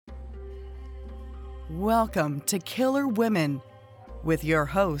Welcome to Killer Women with your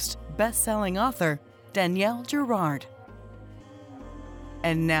host, best-selling author Danielle Girard.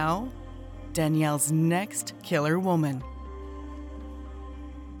 And now, Danielle's next killer woman.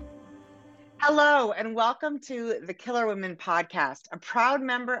 Hello, and welcome to the Killer Women podcast, a proud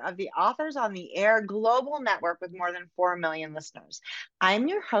member of the Authors on the Air global network with more than 4 million listeners. I'm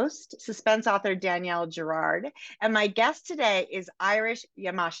your host, suspense author Danielle Girard, and my guest today is Iris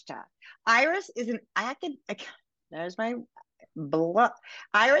Yamashita. Iris is an Iris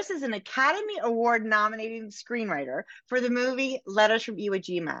is an Academy Award nominated screenwriter for the movie Letters from Iwo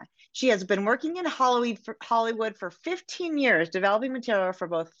Jima. She has been working in Hollywood for 15 years, developing material for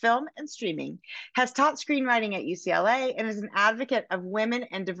both film and streaming, has taught screenwriting at UCLA, and is an advocate of women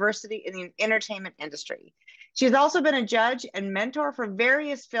and diversity in the entertainment industry. She has also been a judge and mentor for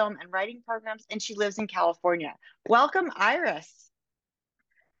various film and writing programs, and she lives in California. Welcome, Iris.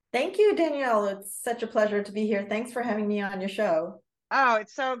 Thank you, Danielle. It's such a pleasure to be here. Thanks for having me on your show. Oh,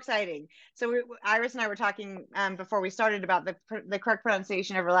 it's so exciting. So Iris and I were talking before we started about the correct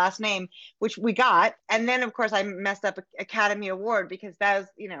pronunciation of her last name, which we got. And then, of course, I messed up Academy Award because that was,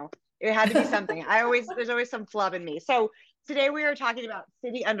 it had to be something. There's always some flub in me. So today we are talking about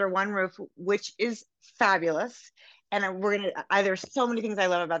City Under One Roof, which is fabulous. And there's so many things I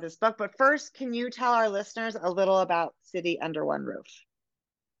love about this book. But first, can you tell our listeners a little about City Under One Roof?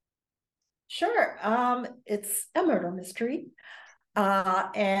 Sure. It's a murder mystery.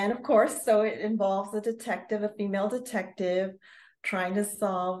 And of course, so it involves a female detective, trying to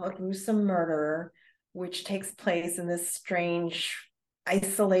solve a gruesome murder, which takes place in this strange,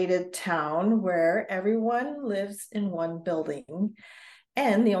 isolated town where everyone lives in one building.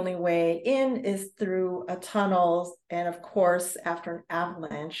 And the only way in is through a tunnel. And of course, after an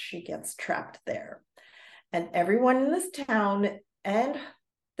avalanche, she gets trapped there. And everyone in this town and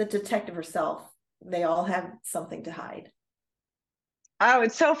the detective herself, they all have something to hide. Oh,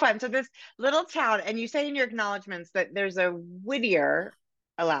 it's so fun. So this little town, and you say in your acknowledgments that there's a Whittier,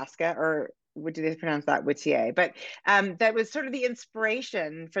 Alaska, or what do they pronounce that? Whittier, but that was sort of the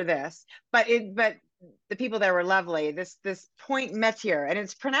inspiration for this. But the people there were lovely. This Point Metier, and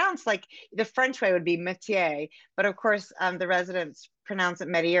it's pronounced like the French way would be métier, but of course the residents pronounce it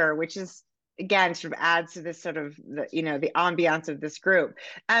Metier, which is, again, sort of adds to this sort of the ambiance of this group.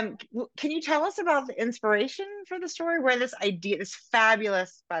 Can you tell us about the inspiration for the story, where this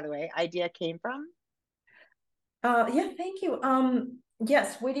fabulous, by the way, idea came from? Yeah, thank you.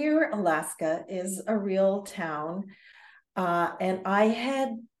 Yes, Whittier, Alaska is a real town, and I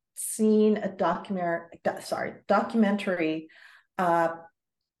had seen a documentary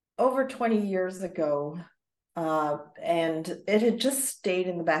over 20 years ago. And it had just stayed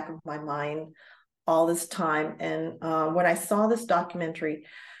in the back of my mind all this time. And when I saw this documentary,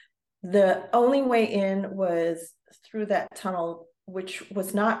 the only way in was through that tunnel, which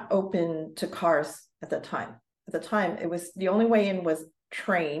was not open to cars at the time. At the time, it was the only way in was the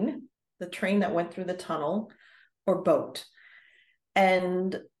train that went through the tunnel, or boat.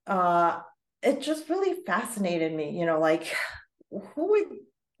 And it just really fascinated me, like, who would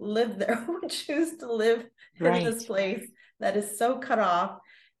live there, who would choose to live in this place that is so cut off,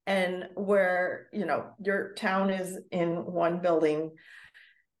 and where your town is in one building.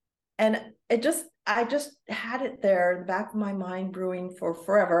 And I just had it there in the back of my mind brewing for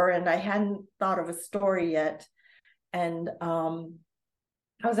forever, and I hadn't thought of a story yet. And I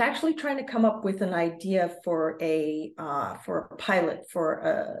was actually trying to come up with an idea for a pilot for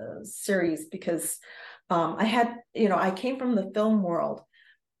a series, because I came from the film world,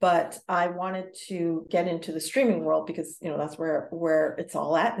 but I wanted to get into the streaming world because that's where it's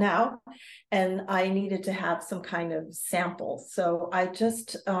all at now, and I needed to have some kind of sample. So I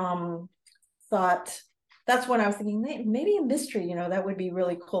just thought, that's when I was thinking maybe a mystery, that would be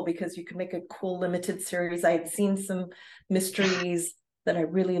really cool, because you could make a cool limited series. I had seen some mysteries that I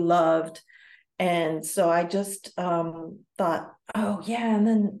really loved, and so I just thought, oh yeah, and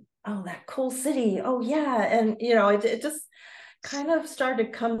then that cool city, oh yeah, and it just kind of started to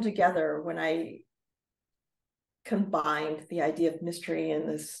come together when I combined the idea of mystery in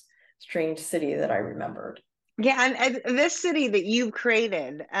this strange city that I remembered. Yeah, and this city that you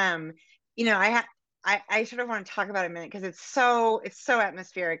created, I sort of want to talk about it a minute, because it's so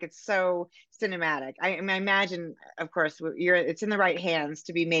atmospheric, it's so cinematic. I imagine, of course, it's in the right hands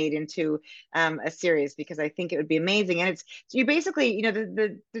to be made into a series, because I think it would be amazing. And you basically,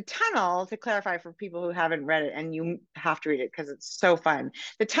 the tunnel, to clarify for people who haven't read it, and you have to read it because it's so fun.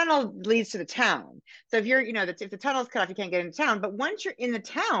 The tunnel leads to the town. So if if the tunnel's cut off, you can't get into town. But once you're in the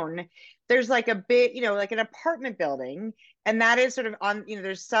town, there's like a big, like an apartment building, and that is sort of on,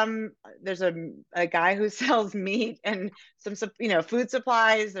 there's a guy who sells meat and some, food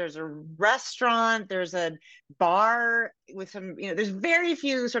supplies. There's a restaurant, there's a bar with some, there's very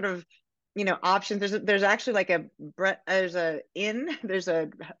few sort of, options. There's actually like there's a inn, there's a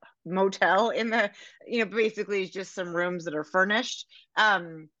motel in the, basically it's just some rooms that are furnished.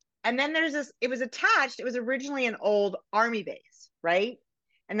 And then there's this, it was originally an old army base, right?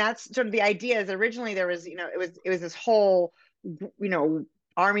 And that's sort of the idea. Is originally there was, it was this whole,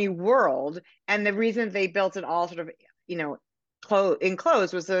 army world, and the reason they built it all sort of,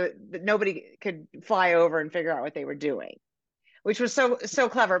 enclosed was that nobody could fly over and figure out what they were doing, which was so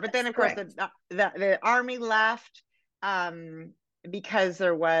clever. But then, of course, the army left, because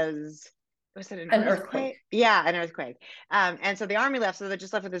there was it an earthquake? Yeah, an earthquake. And so the army left, so they're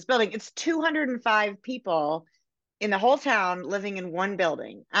just left with this building. It's 205 people in the whole town living in one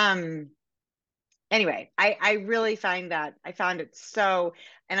building. Anyway, I really found it so,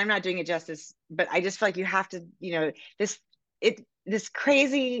 and I'm not doing it justice, but I just feel like you have to, this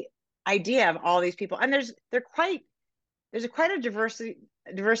crazy idea of all these people, and there's quite a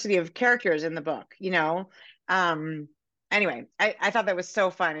diversity of characters in the book, Anyway, I thought that was so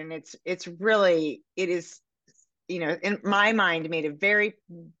fun, and it is, in my mind, made a very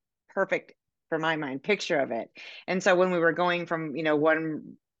perfect, for my mind, picture of it. And so when we were going from,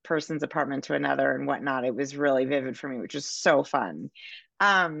 one person's apartment to another and whatnot, it was really vivid for me, which is so fun.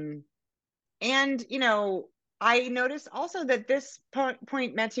 And, I noticed also that this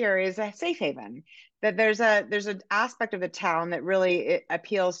Point Metier is a safe haven, that there's an aspect of the town that really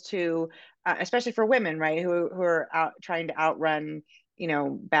appeals to, especially for women, right, who are out trying to outrun,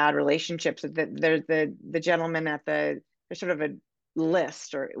 bad relationships. There's the gentleman at there's sort of a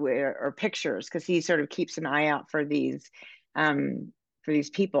list or pictures, because he sort of keeps an eye out for these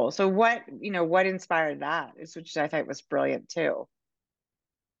people. So what inspired that, which I thought was brilliant too.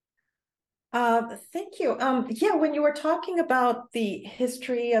 Thank you. Yeah, when you were talking about the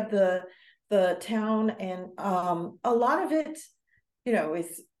history of the town, and a lot of it,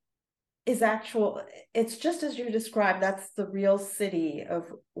 is actual. It's just as you described. That's the real city of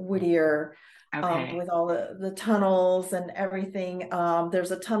Whittier, Okay. with all the tunnels and everything.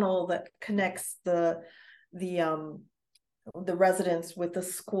 There's a tunnel that connects the residents with the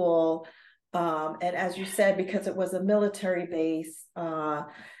school, and as you said, because it was a military base,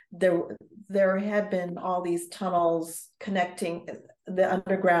 there had been all these tunnels connecting the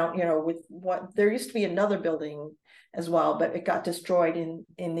underground, with what there used to be another building as well, but it got destroyed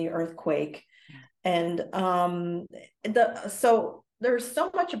in the earthquake. And so there's so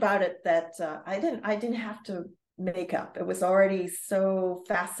much about it that I didn't have to make up. It was already so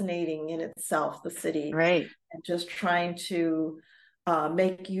fascinating in itself, the city, right, and just trying to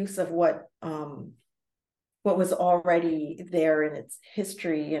make use of what was already there in its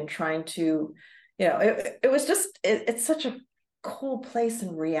history, and trying to, it was just, it's such a cool place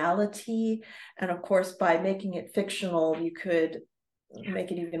in reality. And of course, by making it fictional, you could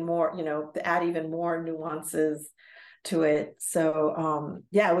make it even more, add even more nuances to it. So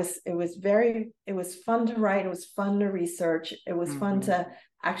yeah, it was fun to write. It was fun to research. It was fun to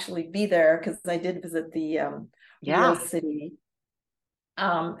actually be there, because I did visit the real city.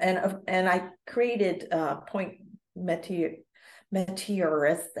 And I created Point Metier,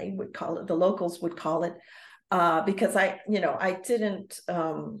 as they would call it, the locals would call it, because I didn't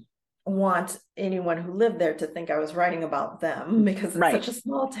want anyone who lived there to think I was writing about them, because it's such a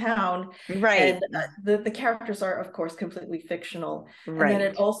small town, right, and the characters are, of course, completely fictional. right. And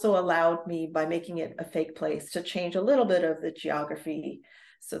then it also allowed me, by making it a fake place, to change a little bit of the geography,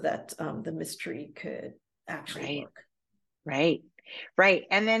 so that the mystery could actually work. Right.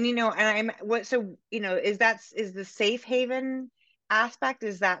 And then, and is the safe haven aspect,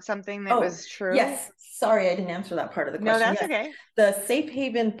 is that something that was true? Yes. Sorry, I didn't answer that part of the question. No, that's okay. The safe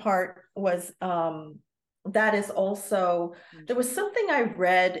haven part was, that is also, there was something I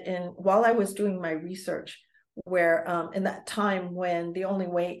read while I was doing my research, where in that time when the only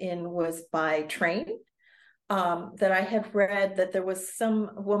way in was by train, that I had read that there was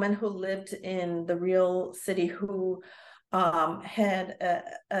some woman who lived in the real city who had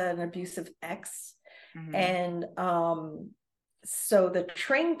an abusive ex, and so the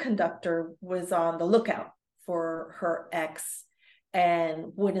train conductor was on the lookout for her ex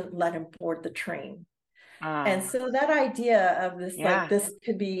and wouldn't let him board the train. And so that idea of this, like, this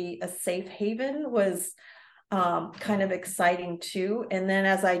could be a safe haven, was kind of exciting too. And then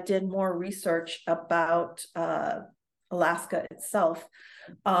as I did more research about Alaska itself,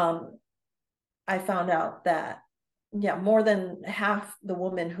 I found out that more than half the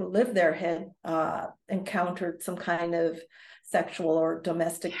women who lived there had encountered some kind of sexual or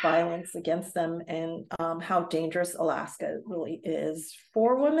domestic violence against them, and how dangerous Alaska really is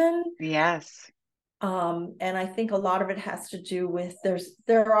for women. Yes. And I think a lot of it has to do with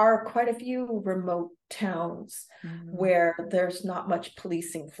there are quite a few remote towns where there's not much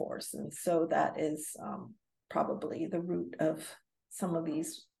policing force, and so that is probably the root of some of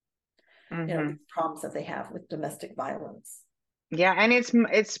these problems that they have with domestic violence. Yeah, and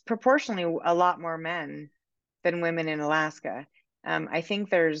it's proportionally a lot more men than women in Alaska. I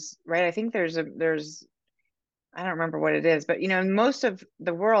think there's I don't remember what it is, but most of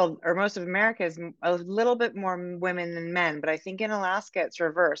the world or most of America is a little bit more women than men. But I think in Alaska it's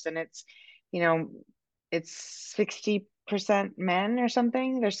reversed, and it's 60% men or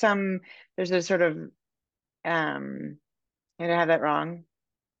something. There's a sort of did I have that wrong?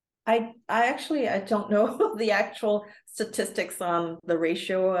 I actually I don't know the actual statistics on the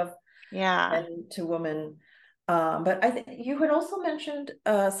ratio of men to women. But I think you had also mentioned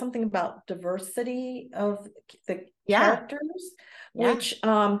something about diversity of the characters, which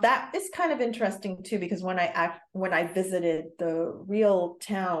that is kind of interesting too, because when I visited the real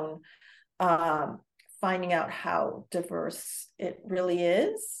town, finding out how diverse it really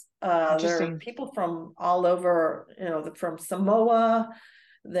is. There are people from all over, from Samoa,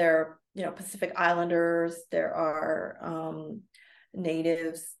 there are, Pacific Islanders, there are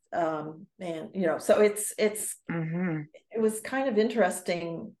natives, and so it was kind of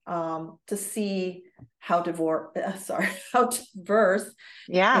interesting to see how diverse it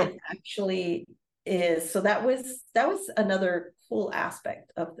actually is. So that was another cool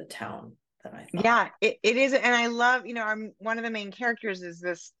aspect of the town that I thought. Yeah, it is. And I love, one of the main characters is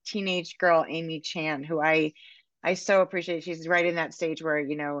this teenage girl, Amy Chan, who I so appreciate. She's right in that stage where,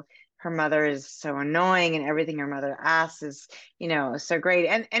 her mother is so annoying and everything her mother asks is, so great.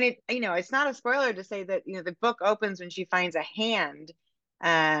 And it, it's not a spoiler to say that, the book opens when she finds a hand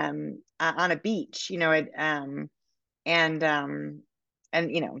on a beach, and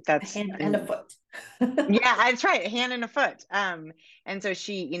that's a hand and a foot. Yeah, that's right, a hand and a foot. And so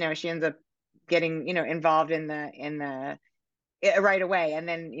she ends up getting, involved in the right away, and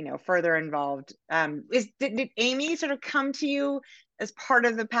then further involved. Did Amy sort of come to you as part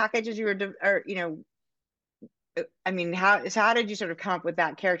of the package as you were, or I mean, how did you sort of come up with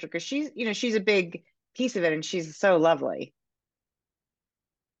that character? Because she's a big piece of it, and she's so lovely.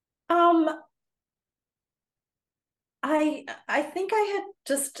 I think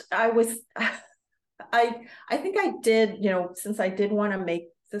I think I did, since I did want to make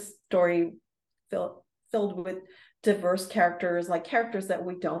this story filled with diverse characters, like characters that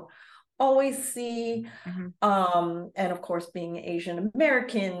we don't always see. And of course, being Asian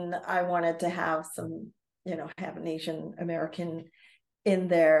American, I wanted to have have an Asian American in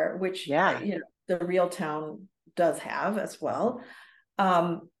there, which the real town does have as well.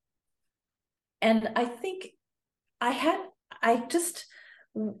 And I think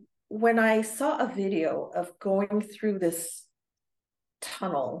when I saw a video of going through this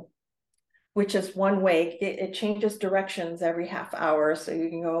tunnel, which is one way, it changes directions every half hour. So you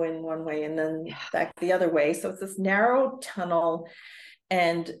can go in one way and then back the other way. So it's this narrow tunnel,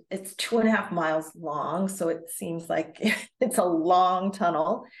 and it's 2.5 miles long. So it seems like it's a long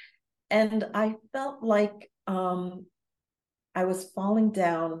tunnel. And I felt like I was falling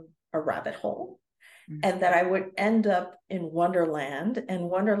down a rabbit hole. And that I would end up in Wonderland, and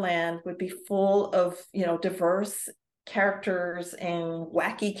Wonderland would be full of, diverse characters and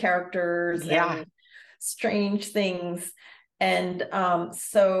wacky characters and strange things. And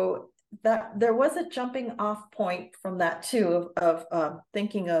so that there was a jumping off point from that too, of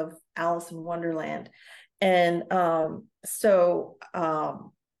thinking of Alice in Wonderland. And so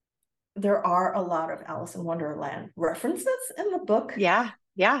there are a lot of Alice in Wonderland references in the book.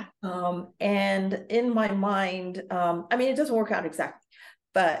 And in my mind, I mean, it doesn't work out exactly,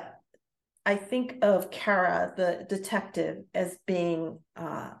 but I think of Kara, the detective, as being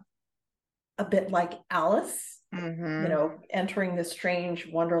a bit like Alice, entering this strange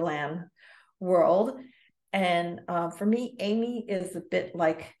Wonderland world. And for me, Amy is a bit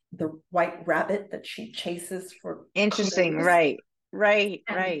like the white rabbit that she chases for. Interesting. clues. Right.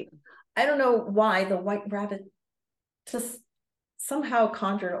 I don't know why the white rabbit just somehow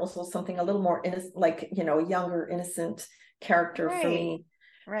conjured also something a little more innocent, like, a younger, innocent character for me.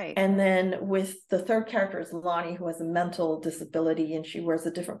 Right. And then with the third character is Lonnie, who has a mental disability, and she wears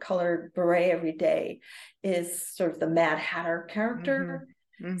a different colored beret every day, is sort of the Mad Hatter character.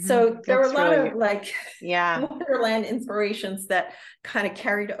 So there were a lot of Wonderland inspirations that kind of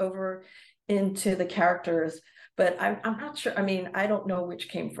carried over into the characters. but I'm not sure. I mean, I don't know which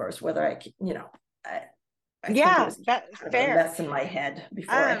came first, whether I think it Yeah, was that's kind of a fair. mess in my head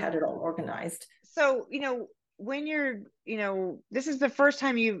before I had Um, it all organized. so, when this is the first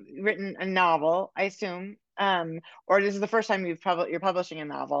time you've written a novel, I assume, or this is the first time you're publishing a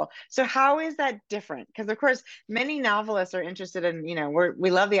novel. So how is that different? Because of course, many novelists are interested in,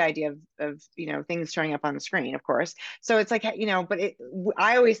 we love the idea of, things showing up on the screen, of course. So it's like, but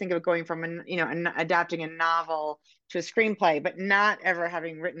I always think of going from, adapting a novel to a screenplay, but not ever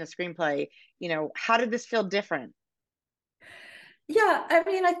having written a screenplay. How did this feel different? Yeah, I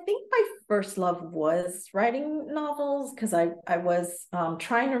mean, I think my first love was writing novels because I was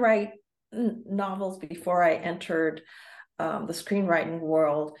trying to write novels before I entered the screenwriting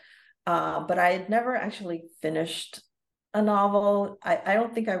world, but I had never actually finished a novel. I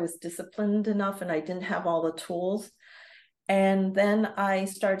don't think I was disciplined enough, and I didn't have all the tools. And then I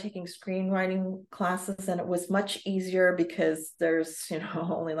started taking screenwriting classes, and it was much easier because there's,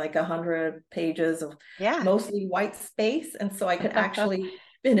 only like 100 pages of Yeah. mostly white space. And so I could actually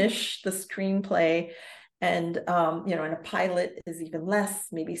finish the screenplay. And, and a pilot is even less,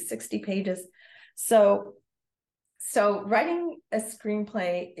 maybe 60 pages. So writing a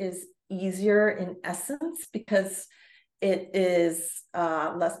screenplay is easier in essence because it is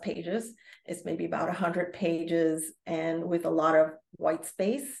less pages. It's maybe about 100 pages and with a lot of white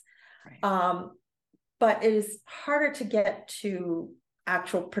space. Right. But it is harder to get to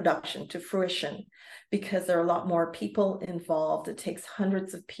actual production, to fruition, because there are a lot more people involved. It takes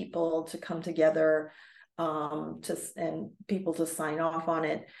hundreds of people to come together and people to sign off on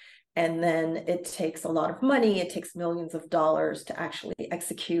it. And then it takes a lot of money. It takes millions of dollars to actually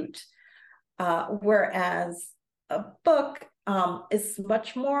execute. Whereas a book is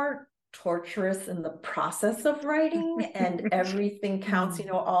much more torturous in the process of writing, and everything counts.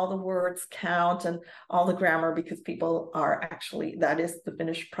 All the words count and all the grammar, because people are actually, that is the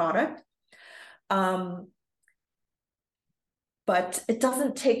finished product. But it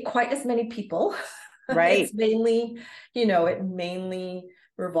doesn't take quite as many people. Right. It's mainly, it mainly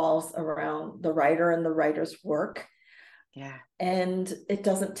revolves around the writer and the writer's work. Yeah. And it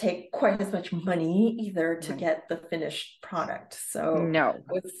doesn't take quite as much money either to get the finished product. So no.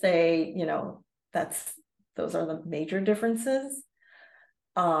 I would say, those are the major differences.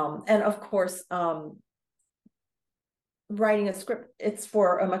 And of course, writing a script, it's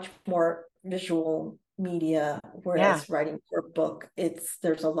for a much more visual media, whereas writing for a book,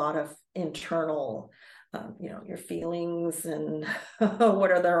 there's a lot of internal, your feelings and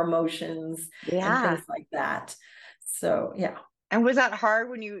what are their emotions and things like that. So, yeah. And was that hard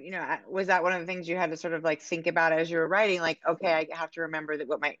when was that one of the things you had to sort of like think about as you were writing? Like, okay, I have to remember that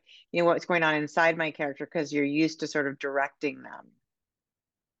what's going on inside my character, because you're used to sort of directing them.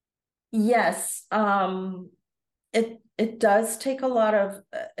 Yes. It does take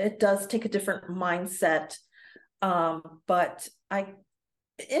a different mindset. But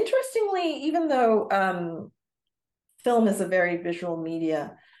interestingly, even though film is a very visual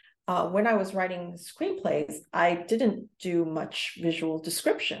media, when I was writing screenplays, I didn't do much visual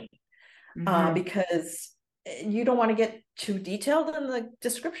description because you don't want to get too detailed in the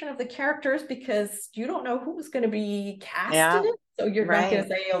description of the characters, because you don't know who's going to be cast in it. So you're not going to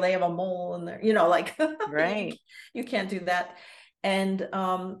say, oh, they have a mole in there, right. you can't do that. And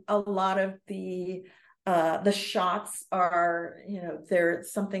a lot of the shots are, they're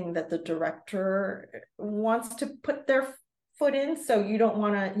something that the director wants to put their foot in. So you don't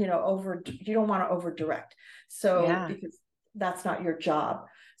want to, you don't want to over direct. So because that's not your job.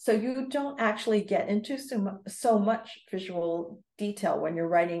 So you don't actually get into so much visual detail when you're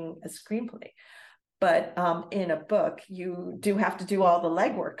writing a screenplay. But in a book, you do have to do all the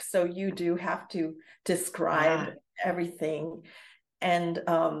legwork. So you do have to describe everything. And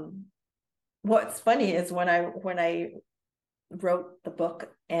what's funny is when I wrote the book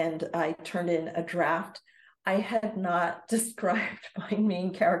and I turned in a draft, I had not described my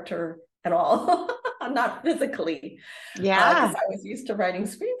main character at all. Not physically. Because I was used to writing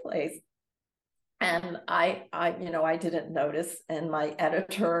screenplays. And I didn't notice, and my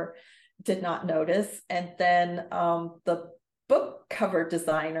editor did not notice. And then the book cover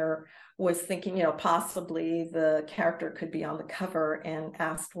designer was thinking, possibly the character could be on the cover, and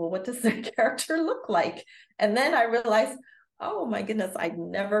asked, well, what does the character look like? And then I realized, oh my goodness, I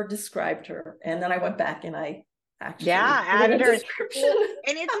never described her. And then I went back and I actually added her description.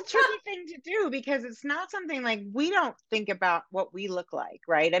 And it's a tricky thing to do, because it's not something like, we don't think about what we look like,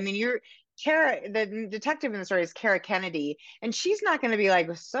 right? I mean, Kara, the detective in the story, is Kara Kennedy, and she's not going to be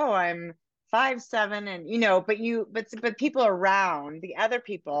like, so I'm 5'7", and but people around, the other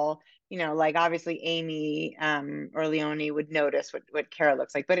people, like obviously Amy or Leonie would notice what Kara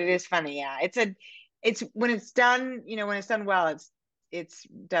looks like. But it is funny, yeah. It's when it's done, when it's done well, it's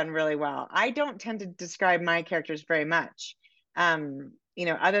done really well. I don't tend to describe my characters very much.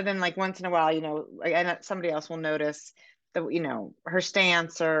 Other than like once in a while, and somebody else will notice her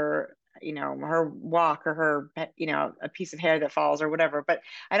stance, or her walk, or her a piece of hair that falls or whatever. But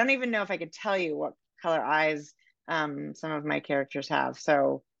I don't even know if I could tell you what color eyes some of my characters have.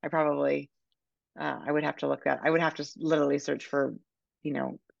 So I probably I would have to look that. I would have to literally search for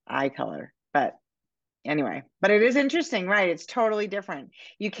eye color. But anyway, but it is interesting, right? It's totally different.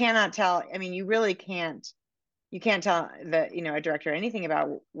 You cannot tell. I mean, you really can't. You can't tell a director anything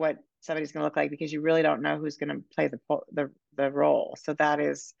about what somebody's going to look like, because you really don't know who's going to play the role. So that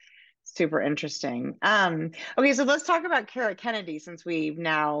is super interesting. Okay, so let's talk about Kara Kennedy, since we've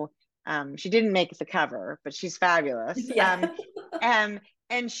now she didn't make the cover, but she's fabulous. Yeah.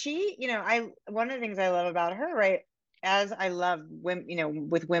 And she, one of the things I love about her, right, as I love women,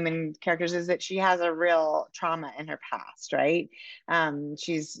 with women characters, is that she has a real trauma in her past, right?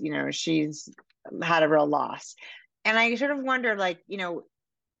 She's had a real loss. And I sort of wonder, like,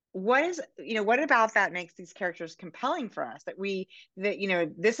 what about that makes these characters compelling for us, that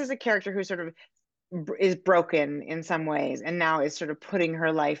this is a character who sort of is broken in some ways, and now is sort of putting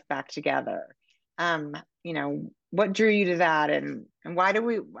her life back together. What drew you to that, and why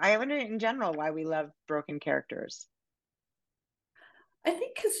I wonder in general why we love broken characters. I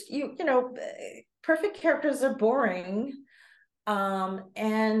think because perfect characters are boring,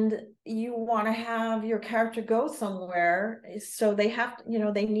 and you want to have your character go somewhere, so they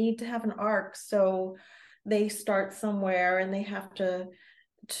need to have an arc. So they start somewhere, and they have to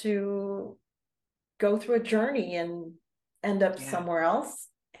go through a journey and end up somewhere else.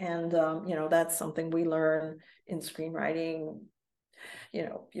 And that's something we learn in screenwriting.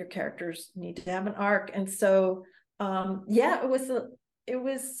 Your characters need to have an arc. And so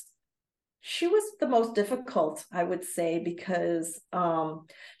she was the most difficult, I would say, because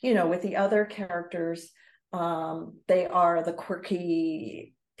with the other characters, they are the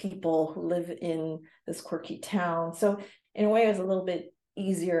quirky people who live in this quirky town. So in a way, it was a little bit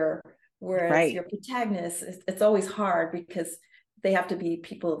easier. Whereas your protagonist, it's always hard, because they have to be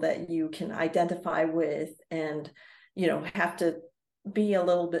people that you can identify with, and have to be a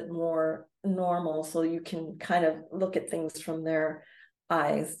little bit more normal, so you can kind of look at things from their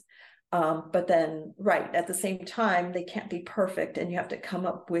eyes. But then, right, at the same time, they can't be perfect, and you have to come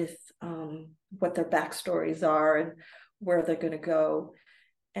up with what their backstories are and where they're going to go.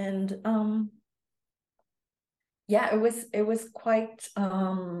 And it was quite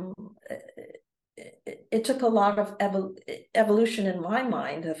it took a lot of evolution in my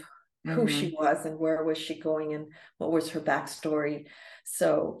mind of who she was, and where was she going, and what was her backstory.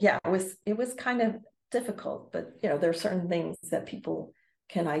 So it was kind of difficult, but there are certain things that people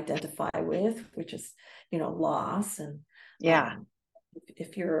can identify with, which is loss. And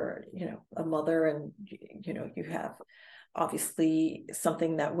if you're a mother, and you have obviously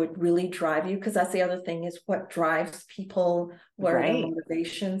something that would really drive you, because that's the other thing, is what drives people, what are their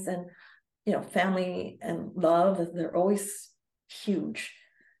motivations. And family and love, they're always huge.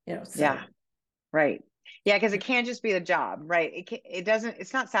 Right. Yeah, because it can't just be a job, right?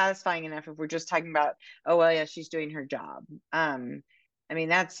 It's not satisfying enough if we're just talking about, oh well, yeah, she's doing her job. I mean,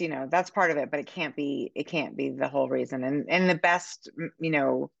 that's part of it, but it can't be the whole reason. And the best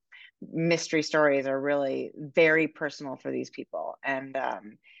mystery stories are really very personal for these people, and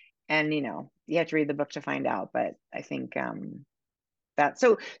you have to read the book to find out. But I think that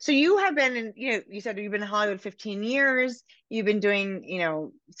so you have been in, you said you've been in Hollywood 15 years, you've been doing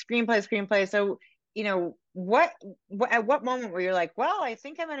screenplay. So at what moment were you like, well, I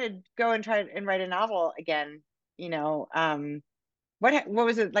think I'm going to go and try and write a novel again? What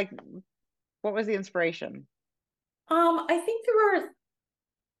was it like? What was the inspiration? I think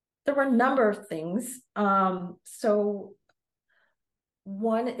there were a number of things. So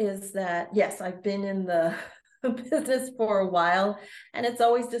one is that, yes, I've been in the business for a while, and it's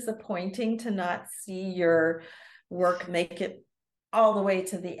always disappointing to not see your work make it all the way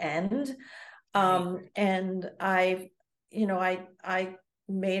to the end. And I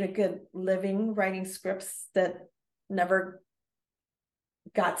made a good living writing scripts that never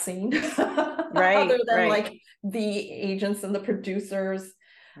got seen, other than like the agents and the producers.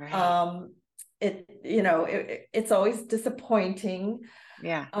 It's always disappointing.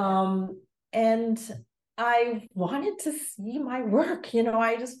 And I wanted to see my work.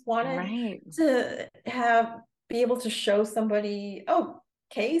 I just wanted to be able to show somebody, oh,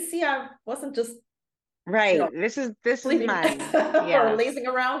 Casey, I wasn't just Right. This is mine. or Yeah. lazing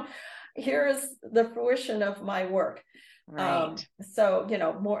around. Here is the fruition of my work. Right. So,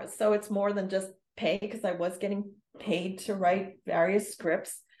 so it's more than just pay, because I was getting paid to write various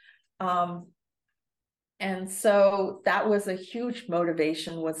scripts. And so that was a huge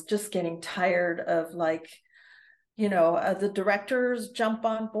motivation, was just getting tired of the directors jump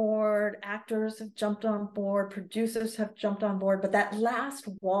on board, actors have jumped on board, producers have jumped on board, but that last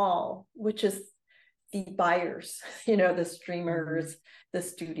wall, which is the buyers, the streamers, the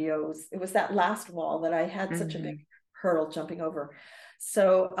studios, it was that last wall that I had such a big hurdle jumping over.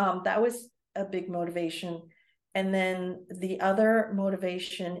 So that was a big motivation. And then the other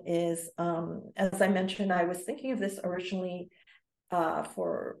motivation is, as I mentioned, I was thinking of this originally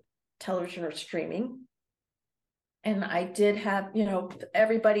for television or streaming. And I did have,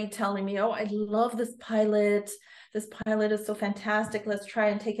 everybody telling me, oh, I love this pilot. This pilot is so fantastic. Let's try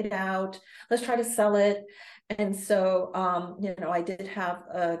and take it out. Let's try to sell it. And so, I did have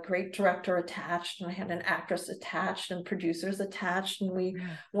a great director attached, and I had an actress attached and producers attached. And we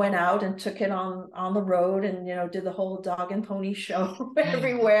went out and took it on the road and, did the whole dog and pony show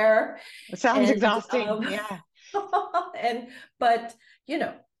everywhere. It sounds exhausting. Yeah. But,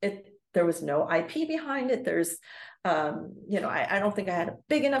 there was no IP behind it. There's, I don't think I had a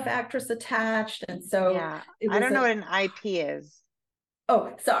big enough actress attached. And so I don't know what an IP is.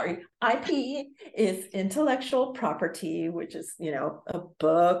 Oh, sorry. IP is intellectual property, which is, a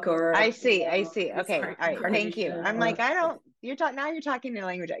book or. I see. Okay. All right. Thank you. I'm like, you're talking your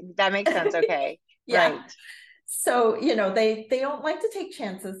language. That makes sense. Okay. Yeah. Right. So, they don't like to take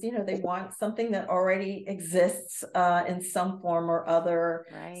chances. They want something that already exists in some form or other,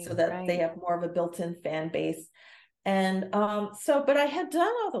 so that they have more of a built-in fan base. And but I had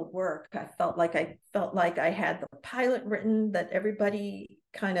done all the work. I felt like I had the pilot written, that everybody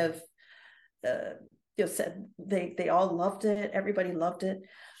kind of said they all loved it. Everybody loved it.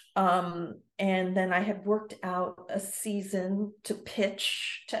 And then I had worked out a season to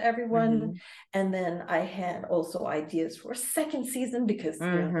pitch to everyone. And then I had also ideas for a second season, because they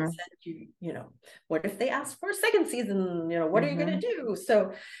said, what if they ask for a second season? What are you going to do?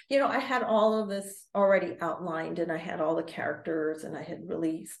 So, I had all of this already outlined, and I had all the characters, and I had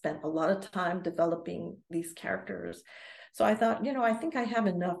really spent a lot of time developing these characters. So I thought, I think I have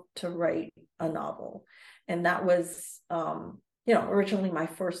enough to write a novel. And that was, originally my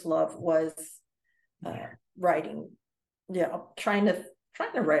first love was writing, trying to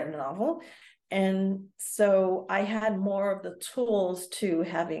write a novel. And so I had more of the tools to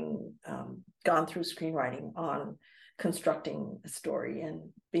having gone through screenwriting on constructing a story and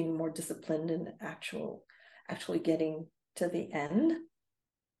being more disciplined in actually getting to the end.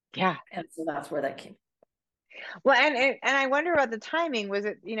 Yeah. And so that's where that came. Well, and I wonder about the timing. Was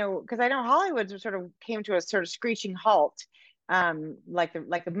it, because I know Hollywood sort of came to a sort of screeching halt, like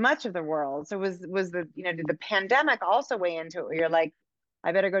much of the world. So was the, did the pandemic also weigh into it, where you're like,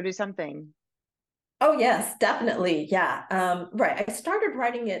 I better go do something? Oh, yes, definitely. Yeah. Right.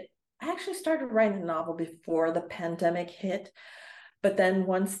 I actually started writing the novel before the pandemic hit. But then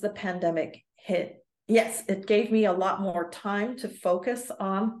once the pandemic hit, yes, it gave me a lot more time to focus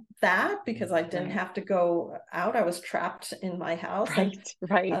on that, because I didn't have to go out. I was trapped in my house.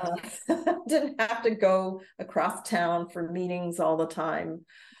 Right. Didn't have to go across town for meetings all the time,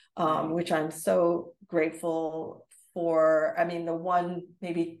 which I'm so grateful for. I mean, the one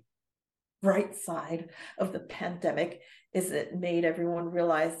maybe bright side of the pandemic is it made everyone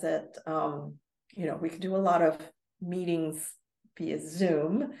realize that, we could do a lot of meetings via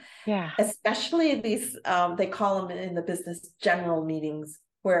Zoom. Yeah. Especially these, they call them in the business general meetings,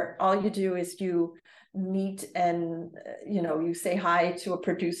 where all you do is you meet and, you say hi to a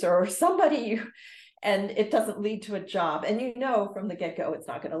producer or somebody, and it doesn't lead to a job. And from the get-go, it's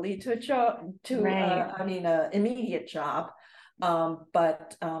not going to lead to a job, an immediate job.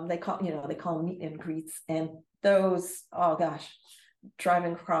 But they call them meet and greets, and those, oh gosh,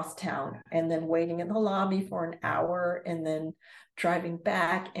 driving across town and then waiting in the lobby for an hour and then driving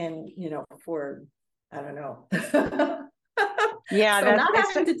back, and for, I don't know. Yeah, so not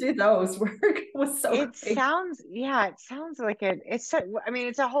having to do those was so it great. sounds like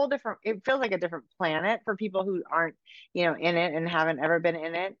it's a whole different, it feels like a different planet for people who aren't in it and haven't ever been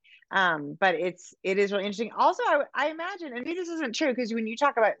in it. But it is really interesting. Also, I imagine, and maybe this isn't true, because when you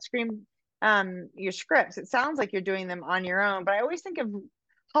talk about your scripts, it sounds like you're doing them on your own, but I always think of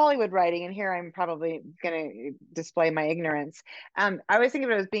Hollywood writing, and here I'm probably going to display my ignorance. I always think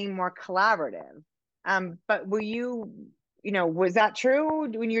of it as being more collaborative. But were you, was that true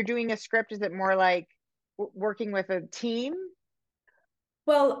when you're doing a script? Is it more like working with a team?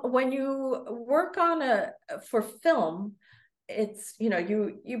 Well, when you work for film, it's,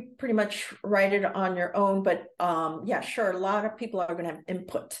 you pretty much write it on your own, but yeah, sure, a lot of people are going to have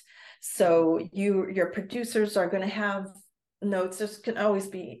input. So your producers are going to have notes. There's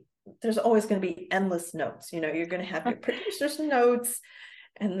always going to be endless notes. You're going to have your producer's notes,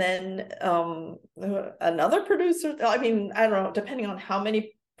 and then another producer. I mean, I don't know, depending on how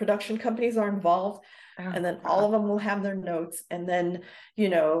many production companies are involved. And then all of them will have their notes, and then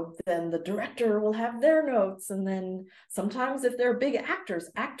then the director will have their notes, and then sometimes if they're big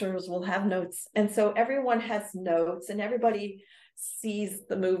actors will have notes, and so everyone has notes, and everybody sees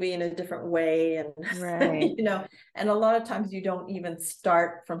the movie in a different way, and Right. and a lot of times you don't even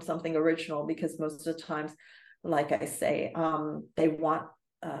start from something original, because most of the times, like I say, they want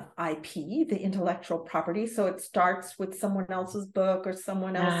IP, the intellectual property, so it starts with someone else's book or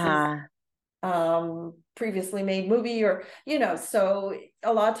someone else's previously made movie, or so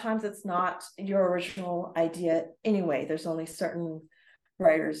a lot of times it's not your original idea anyway. There's only certain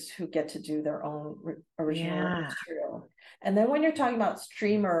writers who get to do their own original material. And then when you're talking about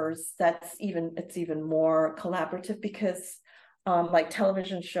streamers, it's even more collaborative, because like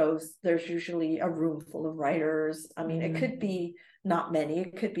television shows, there's usually a room full of writers. I mean, it could be not many,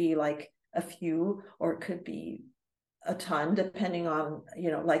 it could be like a few, or it could be a ton, depending on,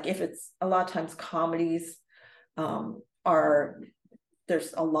 like if it's a lot of times comedies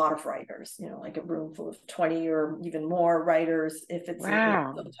there's a lot of writers, like a room full of 20 or even more writers. If it's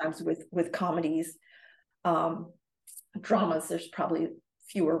sometimes with comedies, dramas, there's probably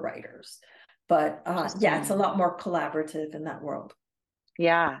fewer writers, but yeah, it's a lot more collaborative in that world.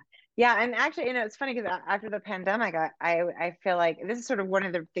 Yeah. And actually, it's funny because after the pandemic, I feel like this is sort of one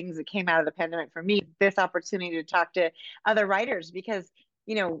of the things that came out of the pandemic for me, this opportunity to talk to other writers, because,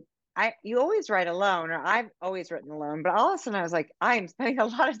 you always write alone, or I've always written alone, but all of a sudden I was like, I'm spending a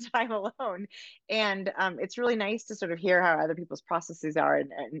lot of time alone. And it's really nice to sort of hear how other people's processes are,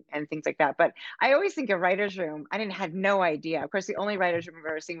 and things like that. But I always think a writer's room, had no idea. Of course, the only writer's room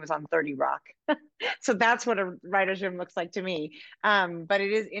I've ever seen was on 30 Rock. So that's what a writer's room looks like to me. But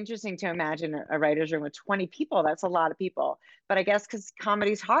it is interesting to imagine a writer's room with 20 people. That's a lot of people. But I guess because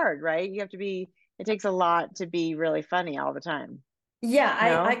comedy's hard, right? It takes a lot to be really funny all the time. Yeah,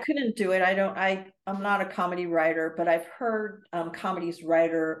 No? I couldn't do it. I'm not a comedy writer, but I've heard comedy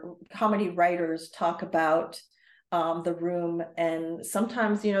writers talk about the room, and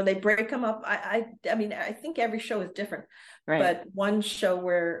sometimes they break them up. I mean, I think every show is different, Right. but one show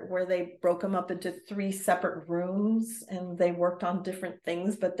where they broke them up into 3 separate rooms, and they worked on different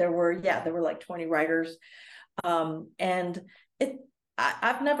things, but there were like 20 writers, and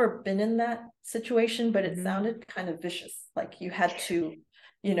I've never been in that situation, but it sounded kind of vicious. Like you had to,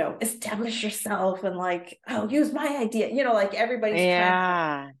 establish yourself, and like, oh, use my idea. Like everybody's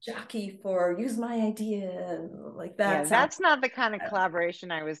trying to jockey for use my idea, and like that. Yeah, that's not the kind of collaboration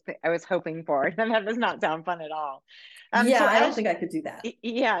I was hoping for. That does not sound fun at all. Yeah, I don't think I could do that.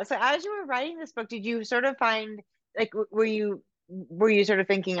 Yeah. So as you were writing this book, did you sort of find, like, were you sort of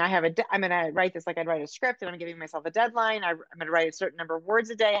thinking, I'm going to write this like I'd write a script, and I'm giving myself a deadline. I'm going to write a certain number of words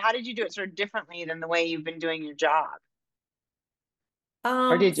a day. How did you do it sort of differently than the way you've been doing your job?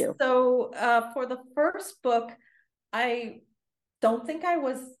 Or did you? So for the first book, I don't think I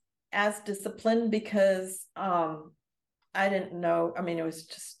was as disciplined, because I didn't know. I mean, it was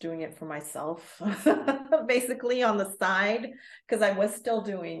just doing it for myself, basically on the side, because I was still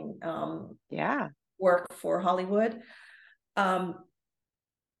doing work for Hollywood. And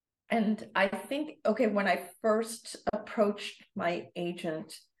I think, okay, when I first approached my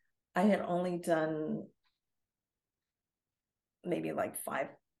agent, I had only done maybe like 5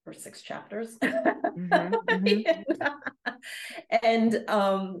 or 6 chapters. And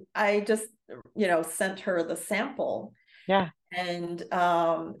I just, sent her the sample. Yeah. And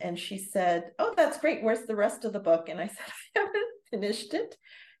she said, oh, that's great. Where's the rest of the book? And I said, I haven't finished it.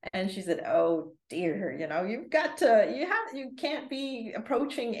 And she said, oh dear, you can't be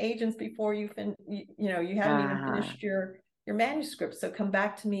approaching agents before you haven't even finished your manuscript. So come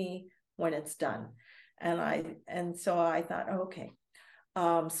back to me when it's done. And so I thought, oh, okay.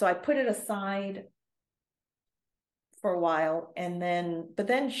 So I put it aside for a while, but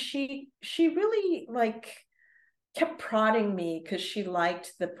then she really like kept prodding me, because she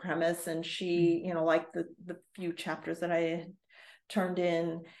liked the premise, and she liked the few chapters that I had turned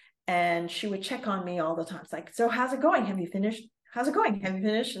in, and she would check on me all the time. It's like, so how's it going? Have you finished? How's it going? Have you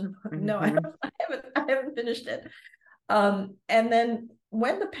finished? And no, I haven't finished it. And then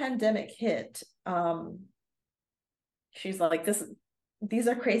when the pandemic hit, she's like, these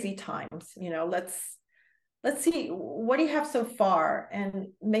are crazy times, let's see, what do you have so far? And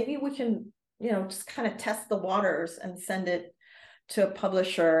maybe we can, just kind of test the waters and send it to a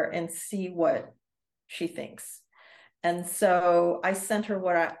publisher and see what she thinks. And so I sent her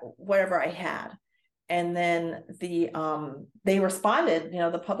whatever I had. And then they responded,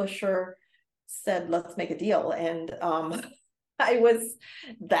 the publisher said, let's make a deal. And I was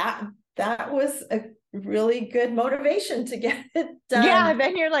that was a really good motivation to get it done. Yeah,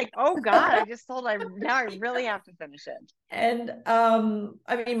 then you're like, oh God, I just told now I really have to finish it. And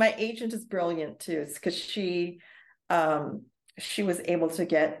I mean, my agent is brilliant too, because she was able to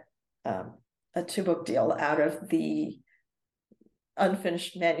get a 2-book deal out of the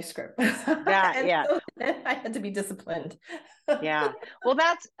unfinished manuscript. Yeah. So I had to be disciplined. Yeah. Well,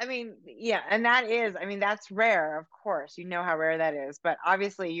 and that's rare, of course. You know how rare that is, but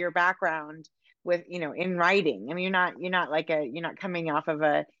obviously your background with, in writing, I mean, you're not coming off of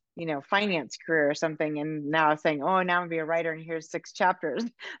a, finance career or something and now saying, oh, now I'm gonna be a writer and here's 6 chapters.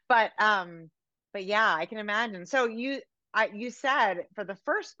 But yeah, I can imagine. So you said for the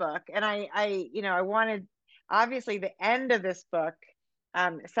first book, and I wanted, obviously the end of this book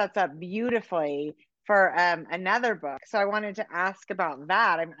sets up beautifully for another book. So I wanted to ask about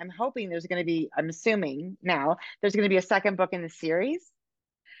that. I'm hoping there's going to be, I'm assuming now, there's going to be a second book in the series.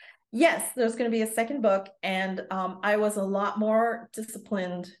 Yes, there's going to be a second book. And I was a lot more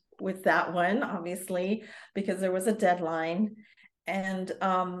disciplined with that one, obviously, because there was a deadline. And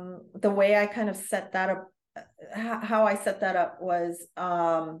the way I kind of set that up, how I set that up was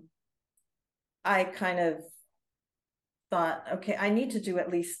I kind of thought, okay, I need to do at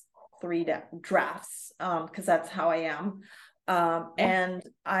least 3 drafts because that's how I am. And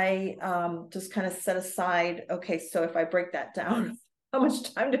I just kind of set aside, okay, so if I break that down, how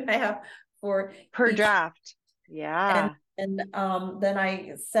much time do I have per draft? Yeah. And then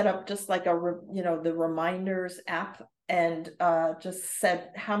I set up just like the reminders app, and just said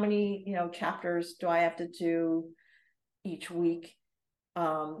how many, chapters do I have to do each week?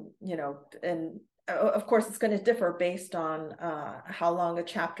 And of course it's going to differ based on how long a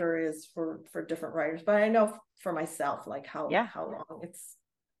chapter is for different writers, but I know for myself like how long it's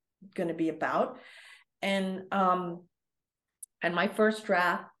going to be about. And my first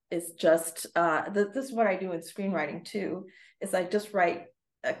draft is just this is what I do in screenwriting too, is I just write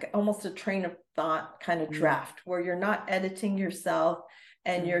almost a train of thought kind of draft where you're not editing yourself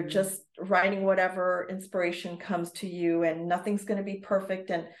and you're just writing whatever inspiration comes to you, and nothing's going to be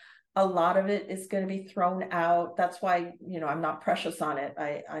perfect, and a lot of it is going to be thrown out. That's why, I'm not precious on it.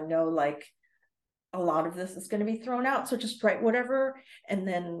 I know like a lot of this is going to be thrown out. So just write whatever and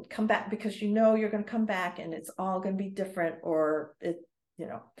then come back, because you're going to come back and it's all going to be different, or you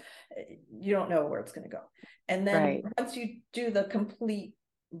don't know where it's going to go. And then once you do the complete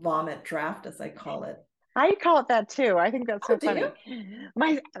vomit draft, as I call it. I call it that too. I think that's so funny.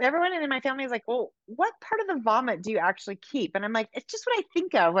 Everyone in my family is like, well, what part of the vomit do you actually keep? And I'm like, it's just what I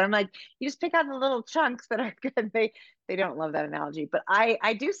think of. And I'm like, you just pick out the little chunks that are good. They don't love that analogy, but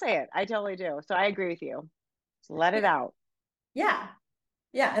I do say it. I totally do. So I agree with you. Just let it out. Yeah.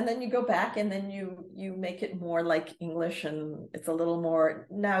 Yeah. And then you go back and then you make it more like English, and it's a little more,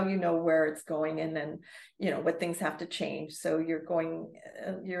 now you know where it's going, and then, what things have to change. So you're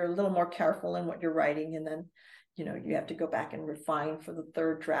a little more careful in what you're writing. And then, you have to go back and refine for the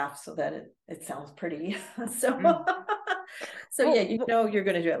third draft so that it sounds pretty. So yeah, you're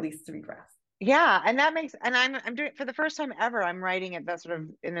going to do at least 3 drafts. Yeah, and I'm doing, for the first time ever, I'm writing at that sort of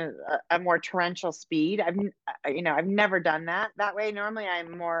in a more torrential speed. I've never done that way. Normally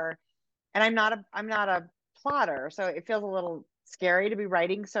I'm more, and I'm not a plotter, so it feels a little scary to be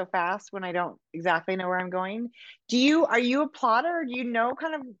writing so fast when I don't exactly know where I'm going. Are you a plotter? Do you know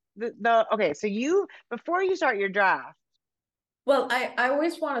kind of okay, so before you start your draft? Well, I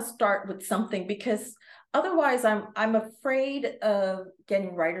always want to start with something, because otherwise I'm afraid of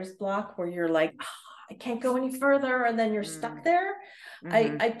getting writer's block, where you're like, I can't go any further, and then you're stuck there.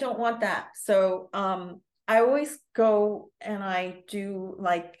 I don't want that. So I always go and I do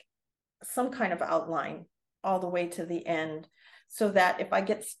like some kind of outline all the way to the end, so that if I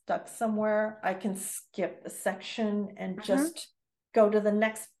get stuck somewhere, I can skip a section and just go to the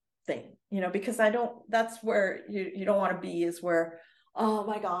next thing, because that's where you don't want to be, is where, oh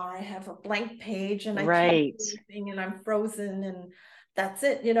my God, I have a blank page and I can't do anything and I'm frozen and that's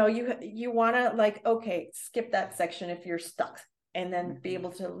it. You want to like, okay, skip that section if you're stuck, and then be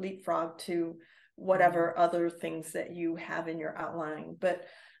able to leapfrog to whatever other things that you have in your outline. But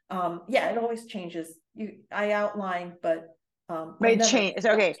yeah, it always changes. I outline, but it changes.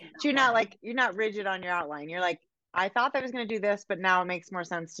 Okay, so you're not rigid on your outline. You're like, I thought I was going to do this, but now it makes more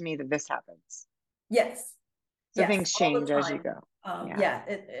sense to me that this happens. Yes. So Yes, things all the change as you time. go. Yeah. Yeah,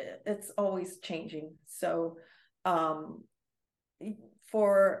 it's always changing. So um,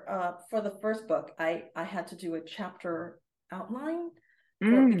 for the first book, I had to do a chapter outline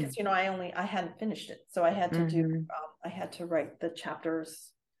because I hadn't finished it, so I had to do I had to write the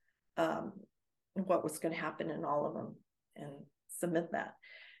chapters, um, what was going to happen in all of them, and submit that.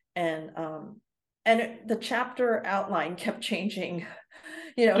 And the chapter outline kept changing,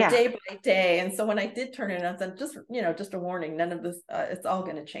 day by day. And so when I did turn it in, I said, just a warning, none of this, it's all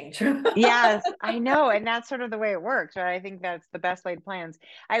going to change. Yes, I know. And that's sort of the way it works, right? I think that's the best laid plans.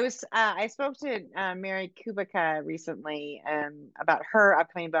 I spoke to Mary Kubica recently about her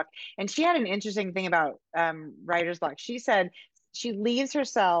upcoming book, and she had an interesting thing about writer's block. She said she leaves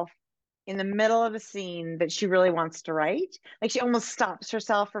herself in the middle of a scene that she really wants to write. Like she almost stops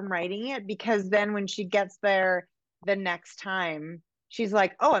herself from writing it, because then when she gets there the next time, she's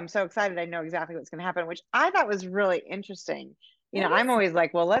like, oh, I'm so excited. I know exactly what's going to happen, which I thought was really interesting. I'm always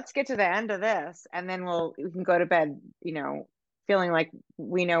like, well, let's get to the end of this and then we can go to bed, feeling like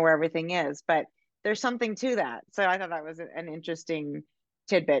we know where everything is. But there's something to that. So I thought that was an interesting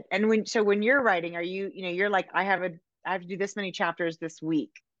tidbit. And when you're writing, are you're like, I have to do this many chapters this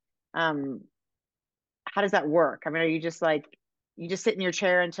week. How does that work? I mean, are you just like, you just sit in your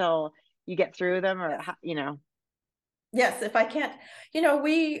chair until you get through them, or Yes, if I can't,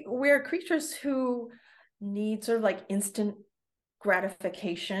 we're creatures who need sort of like instant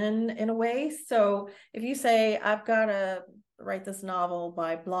gratification in a way. So if you say, I've got to write this novel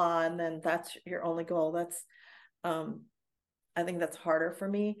by blah, and then that's your only goal, I think that's harder for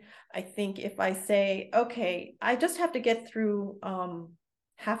me. I think if I say, okay, I just have to get through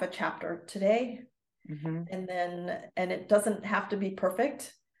half a chapter today, and it doesn't have to be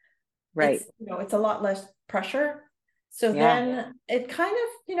perfect. Right. It's a lot less pressure. So then it kind of,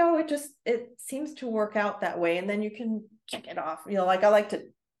 it seems to work out that way. And then you can check it off. Like I like to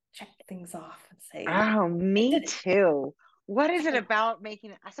check things off and say, oh, me too. What is it about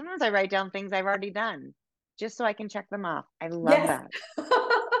sometimes I write down things I've already done just so I can check them off. I love that.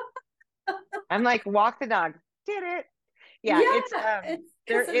 I'm like, walk the dog. Did it. Yeah,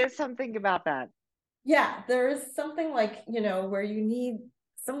 there is something about that. Yeah, there is something like, where you need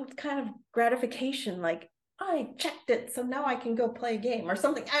some kind of gratification, like I checked it, so now I can go play a game or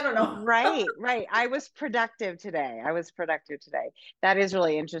something. I don't know. Right. I was productive today. That is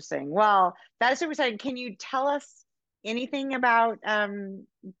really interesting. Well, that is super exciting. Can you tell us anything about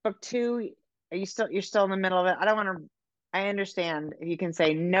book 2? You're still in the middle of it? I understand if you can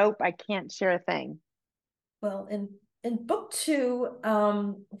say, nope, I can't share a thing. Well, in book 2,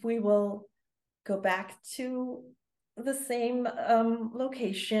 we will go back to the same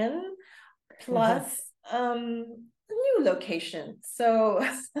location, plus new location. So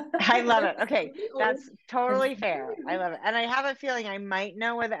I love it. Okay, that's totally fair. I love it. And I have a feeling I might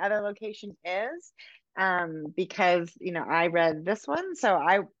know where the other location is, because I read this one,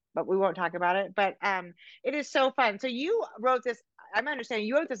 but we won't talk about it. But it is so fun. So you wrote this, I'm understanding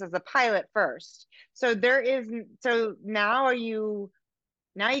you wrote this as a pilot first. So now you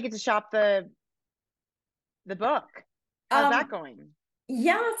get to shop the book. How's that going?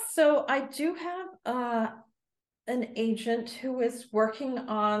 Yeah, so I do have an agent who is working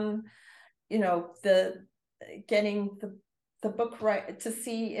on, the getting the book right, to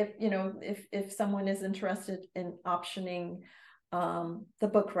see if someone is interested in optioning the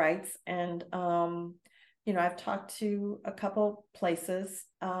book rights. And I've talked to a couple places,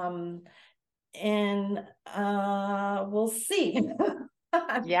 and we'll see.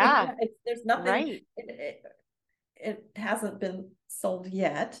 Yeah. There's nothing, right. it hasn't been sold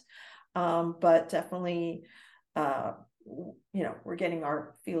yet, but definitely we're getting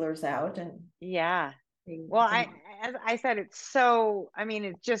our feelers out. And well, as I said, it's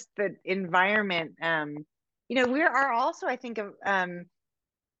just the environment. We are also, I think, of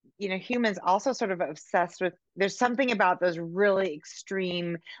humans also sort of obsessed with, there's something about those really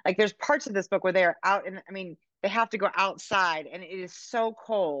extreme, like there's parts of this book where they are out they have to go outside and it is so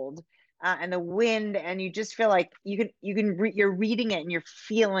cold, and the wind, and you just feel like you're reading it and you're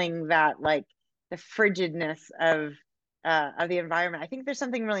feeling that, like, the frigidness of the environment. I think there's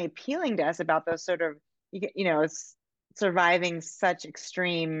something really appealing to us about those sort of, it's surviving such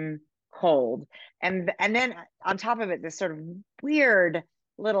extreme cold, and then on top of it, this sort of weird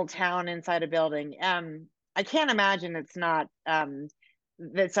little town inside a building. I can't imagine it's not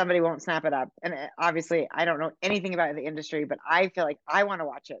that somebody won't snap it up. And obviously, I don't know anything about the industry, but I feel like I want to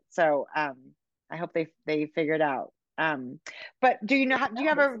watch it. So I hope they figure it out. But do you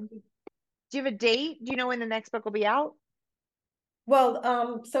have a date? Do you know when the next book will be out?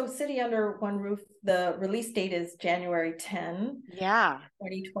 Well, so City Under One Roof, the release date is January 10, Yeah.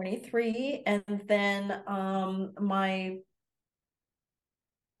 2023. And then my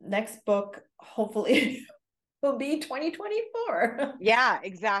next book hopefully will be 2024. Yeah,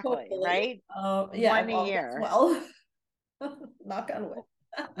 exactly. Hopefully. Right. Yeah, One if a all goes year. well. Knock on wood.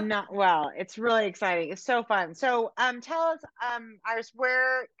 Not well. It's really exciting. It's so fun. So, tell us, Iris,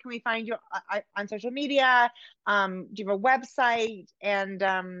 where can we find you on social media? Do you have a website? And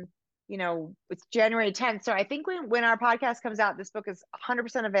you know, it's January 10th. So I think when our podcast comes out, this book is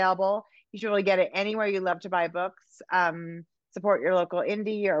 100% available. You should really get it anywhere you love to buy books. Support your local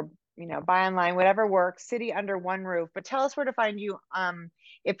indie, or you know, buy online, whatever works. City Under One Roof. But tell us where to find you.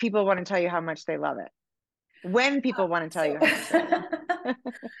 If people want to tell you how much they love it. When people want to tell you how much they love it.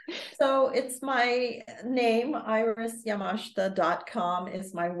 So it's my name, irisyamashita.com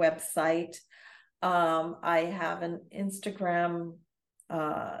is my website. I have an Instagram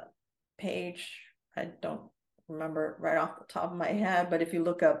page. I don't remember right off the top of my head, but if you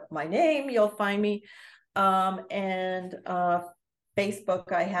look up my name, you'll find me. And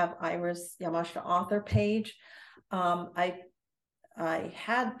Facebook, I have Iris Yamashita author page. I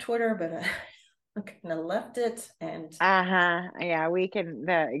had Twitter, but I kind of left it. And yeah, we can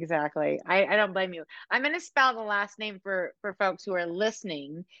exactly. I don't blame you. I'm going to spell the last name for folks who are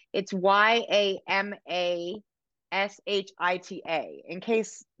listening. It's Yamashita, in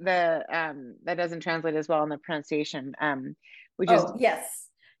case that doesn't translate as well in the pronunciation, which is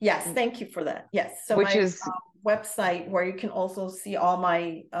yes, thank you for that. Yes, so which my is website, where you can also see all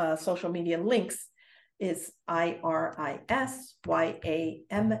my social media links, is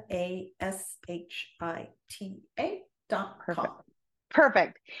IRISYAMASHITA.com.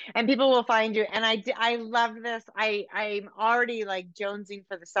 perfect. And people will find you. And I love this. I'm already like jonesing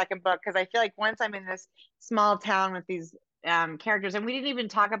for the second book, because I feel like once I'm in this small town with these characters, and we didn't even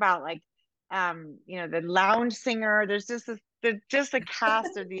talk about like you know, the lounge singer. There's just a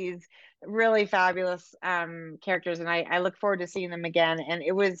cast of these really fabulous characters, and I look forward to seeing them again. And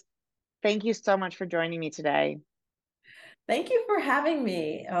thank you so much for joining me today. Thank you for having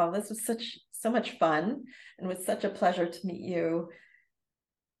me. Oh, this was so much fun, and it was such a pleasure to meet you.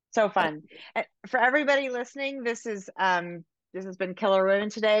 So fun. And for everybody listening, this has been Killer Women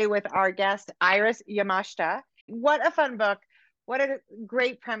today with our guest Iris Yamashita. What a fun book. What a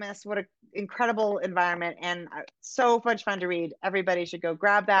great premise. What an incredible environment, and so much fun to read. Everybody should go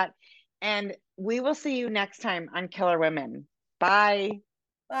grab that. And we will see you next time on Killer Women. Bye.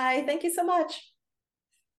 Bye. Thank you so much.